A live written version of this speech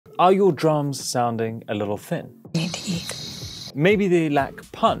Are your drums sounding a little thin? Need to eat. Maybe they lack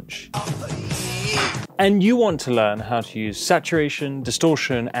punch. And you want to learn how to use saturation,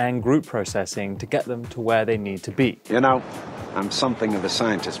 distortion, and group processing to get them to where they need to be. You know, I'm something of a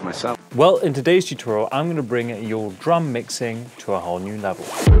scientist myself. Well, in today's tutorial, I'm going to bring your drum mixing to a whole new level.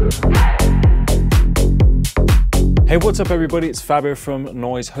 Hey, what's up everybody? It's Fabio from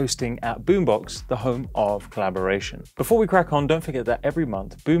Noise Hosting at Boombox, the home of collaboration. Before we crack on, don't forget that every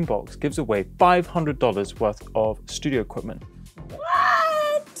month, Boombox gives away $500 worth of studio equipment.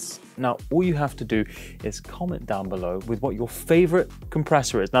 What? Now, all you have to do is comment down below with what your favorite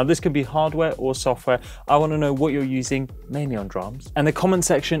compressor is. Now, this can be hardware or software. I want to know what you're using, mainly on drums. And the comment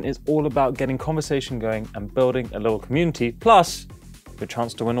section is all about getting conversation going and building a little community, plus a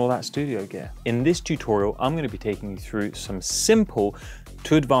chance to win all that studio gear. In this tutorial, I'm going to be taking you through some simple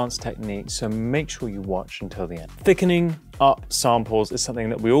to advanced techniques, so make sure you watch until the end. Thickening up samples is something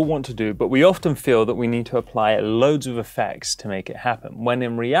that we all want to do, but we often feel that we need to apply loads of effects to make it happen, when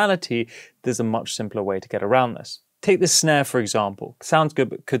in reality, there's a much simpler way to get around this. Take this snare, for example. Sounds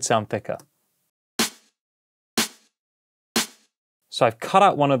good, but could sound thicker. So I've cut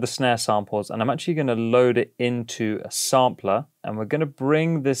out one of the snare samples and I'm actually going to load it into a sampler, and we're going to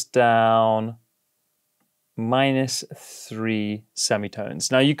bring this down -3 semitones.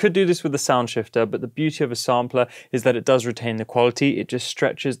 Now you could do this with a sound shifter, but the beauty of a sampler is that it does retain the quality. It just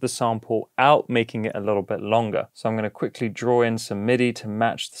stretches the sample out, making it a little bit longer. So I'm going to quickly draw in some MIDI to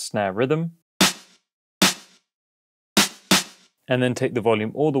match the snare rhythm. And then take the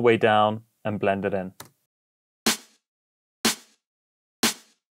volume all the way down and blend it in.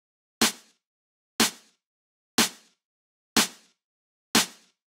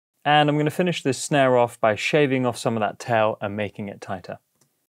 And I'm going to finish this snare off by shaving off some of that tail and making it tighter.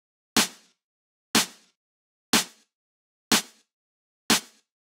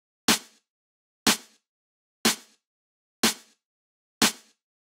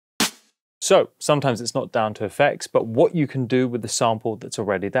 So sometimes it's not down to effects, but what you can do with the sample that's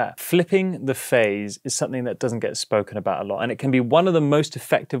already there. Flipping the phase is something that doesn't get spoken about a lot, and it can be one of the most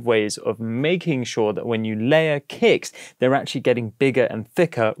effective ways of making sure that when you layer kicks, they're actually getting bigger and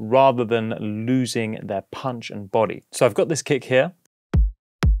thicker rather than losing their punch and body. So I've got this kick here,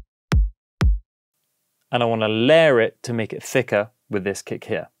 and I want to layer it to make it thicker with this kick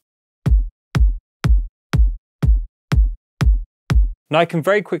here. Now I can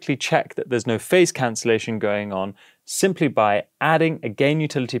very quickly check that there's no phase cancellation going on simply by adding a gain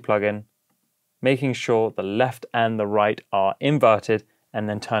utility plugin, making sure the left and the right are inverted, and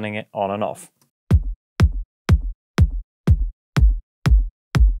then turning it on and off.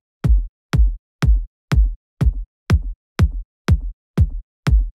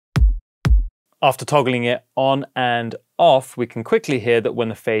 After toggling it on and off, we can quickly hear that when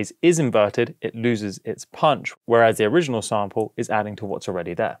the phase is inverted, it loses its punch, whereas the original sample is adding to what's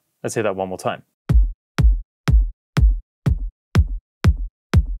already there. Let's hear that one more time.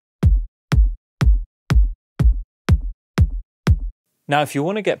 Now, if you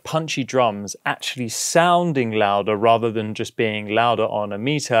want to get punchy drums actually sounding louder rather than just being louder on a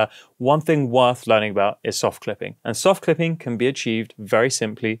meter, one thing worth learning about is soft clipping. And soft clipping can be achieved very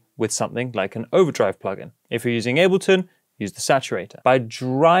simply with something like an overdrive plugin. If you're using Ableton, use the saturator. By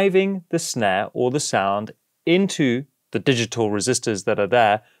driving the snare or the sound into the digital resistors that are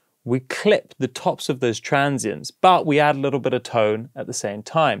there, we clip the tops of those transients, but we add a little bit of tone at the same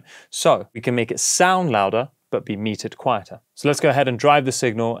time. So we can make it sound louder, but be metered quieter. So let's go ahead and drive the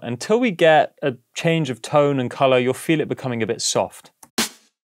signal until we get a change of tone and color. You'll feel it becoming a bit soft.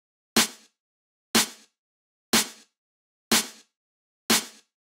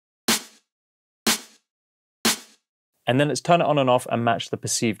 And then let's turn it on and off and match the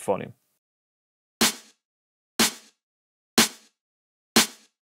perceived volume.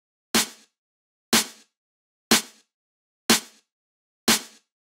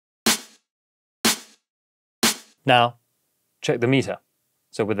 Now, check the meter.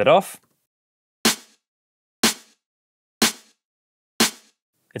 So with it off,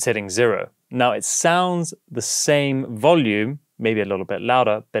 it's hitting 0. Now it sounds the same volume, maybe a little bit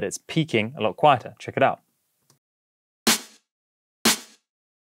louder, but it's peaking a lot quieter. Check it out.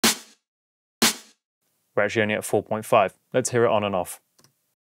 We're actually only at 4.5. Let's hear it on and off.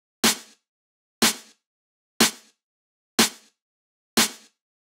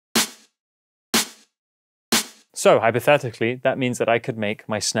 So hypothetically, that means that I could make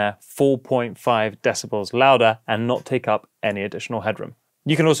my snare 4.5 decibels louder and not take up any additional headroom.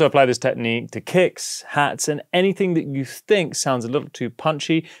 You can also apply this technique to kicks, hats, and anything that you think sounds a little too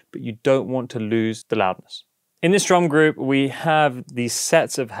punchy, but you don't want to lose the loudness. In this drum group, we have these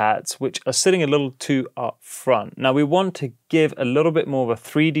sets of hats which are sitting a little too up front. Now we want to give a little bit more of a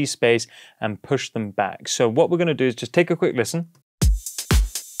 3D space and push them back. So what we're going to do is just take a quick listen.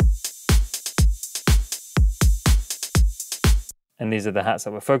 And these are the hats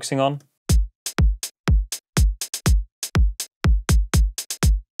that we're focusing on.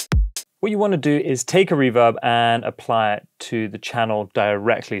 What you want to do is take a reverb and apply it to the channel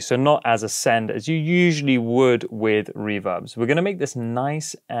directly, so not as a send as you usually would with reverbs. We're going to make this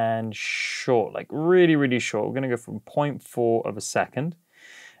nice and short, like really, really short. We're going to go from 0.4 of a second,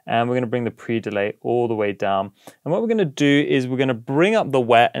 and we're going to bring the pre-delay all the way down. And what we're going to do is we're going to bring up the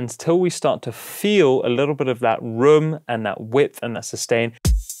wet until we start to feel a little bit of that room and that width and that sustain.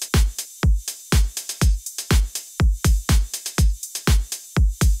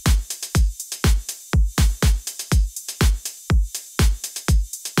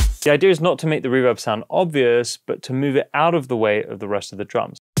 The idea is not to make the reverb sound obvious, but to move it out of the way of the rest of the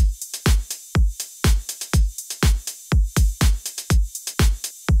drums.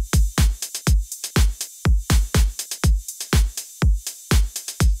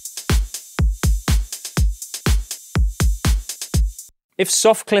 If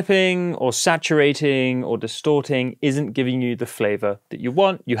soft clipping or saturating or distorting isn't giving you the flavor that you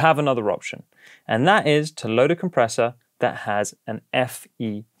want, you have another option, and that is to load a compressor that has an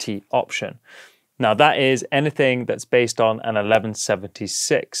FET option. Now that is anything that's based on an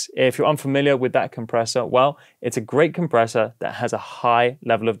 1176. If you're unfamiliar with that compressor, well, it's a great compressor that has a high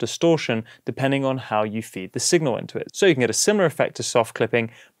level of distortion depending on how you feed the signal into it. So you can get a similar effect to soft clipping,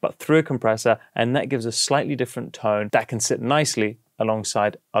 but through a compressor, and that gives a slightly different tone that can sit nicely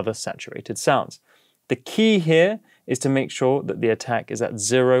alongside other saturated sounds. The key here is to make sure that the attack is at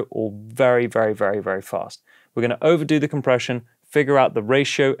 0 or very, very, very, very fast. We're going to overdo the compression, figure out the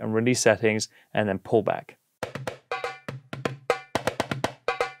ratio and release settings, and then pull back.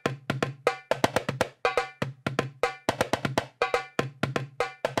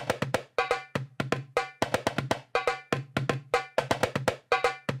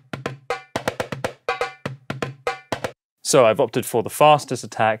 So I've opted for the fastest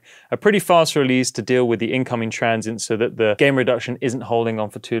attack, a pretty fast release to deal with the incoming transients so that the gain reduction isn't holding on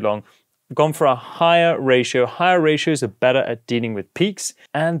for too long. I've gone for a higher ratio. Higher ratios are better at dealing with peaks,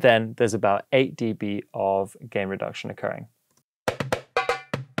 and then there's about 8 dB of gain reduction occurring.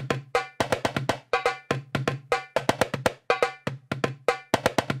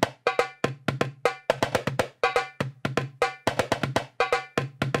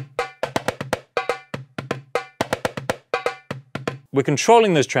 We're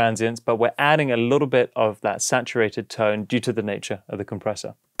controlling those transients, but we're adding a little bit of that saturated tone due to the nature of the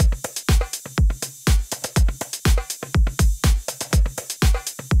compressor.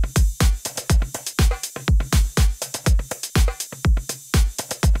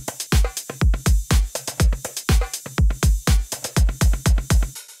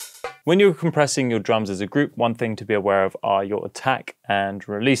 When you're compressing your drums as a group, one thing to be aware of are your attack and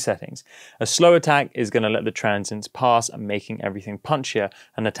release settings. A slow attack is going to let the transients pass and making everything punchier.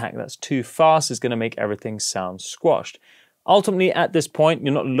 An attack that's too fast is going to make everything sound squashed. Ultimately, at this point,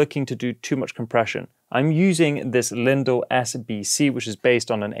 you're not looking to do too much compression. I'm using this Lindell SBC, which is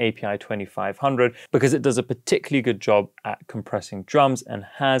based on an API 2500, because it does a particularly good job at compressing drums and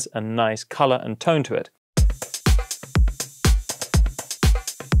has a nice color and tone to it.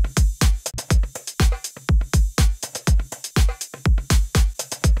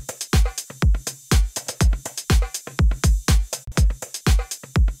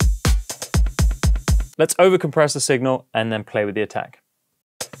 Let's overcompress the signal and then play with the attack.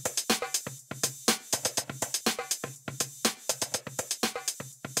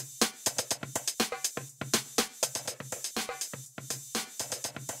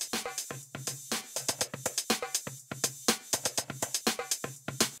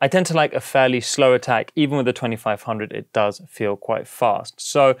 I tend to like a fairly slow attack. Even with the 2500, it does feel quite fast.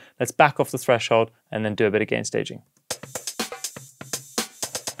 So let's back off the threshold and then do a bit of gain staging.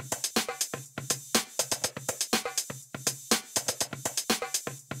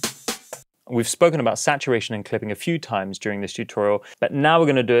 We've spoken about saturation and clipping a few times during this tutorial, but now we're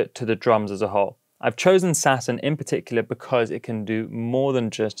going to do it to the drums as a whole. I've chosen Saturn in particular because it can do more than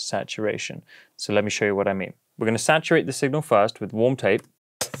just saturation. So let me show you what I mean. We're going to saturate the signal first with warm tape.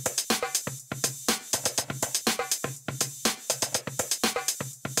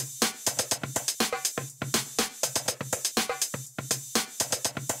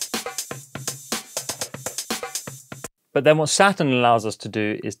 But then what Saturn allows us to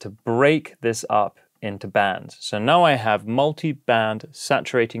do is to break this up into bands. So now I have multi-band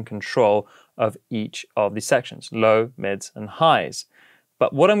saturating control of each of the sections, low, mids, and highs.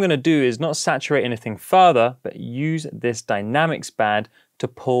 But what I'm going to do is not saturate anything further, but use this dynamics band to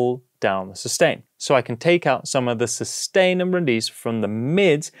pull down the sustain. So I can take out some of the sustain and release from the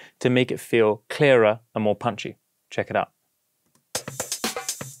mids to make it feel clearer and more punchy. Check it out.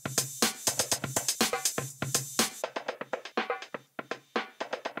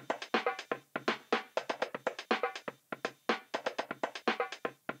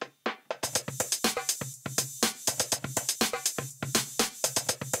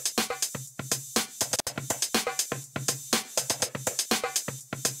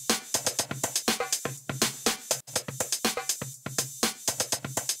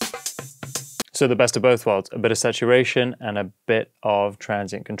 So the best of both worlds, a bit of saturation and a bit of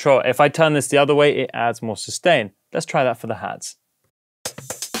transient control. If I turn this the other way, it adds more sustain. Let's try that for the hats.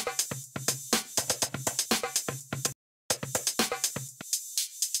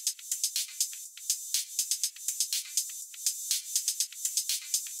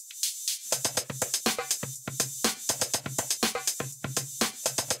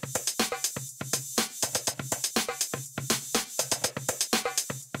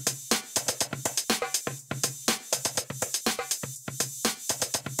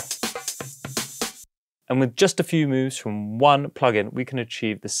 And with just a few moves from one plugin, we can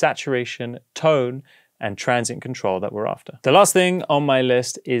achieve the saturation, tone, and transient control that we're after. The last thing on my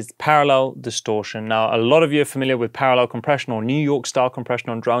list is parallel distortion. Now, a lot of you are familiar with parallel compression or New York style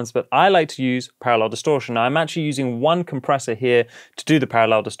compression on drums, but I like to use parallel distortion. Now, I'm actually using one compressor here to do the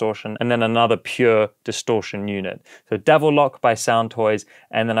parallel distortion and then another pure distortion unit. So Devil Lock by Sound Toys,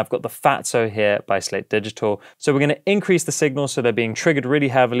 and then I've got the Fatso here by Slate Digital. So we're gonna increase the signal so they're being triggered really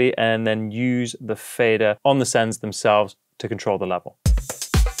heavily and then use the fader on the sends themselves to control the level.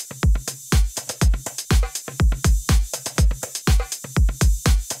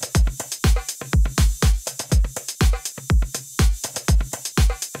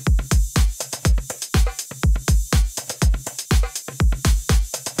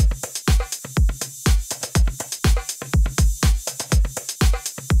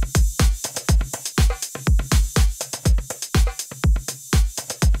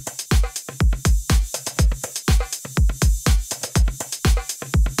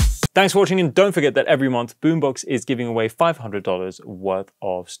 Thanks for watching, and don't forget that every month Boombox is giving away $500 worth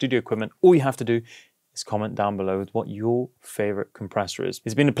of studio equipment. All you have to do is comment down below with what your favorite compressor is.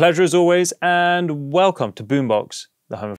 It's been a pleasure as always, and welcome to Boombox, the home of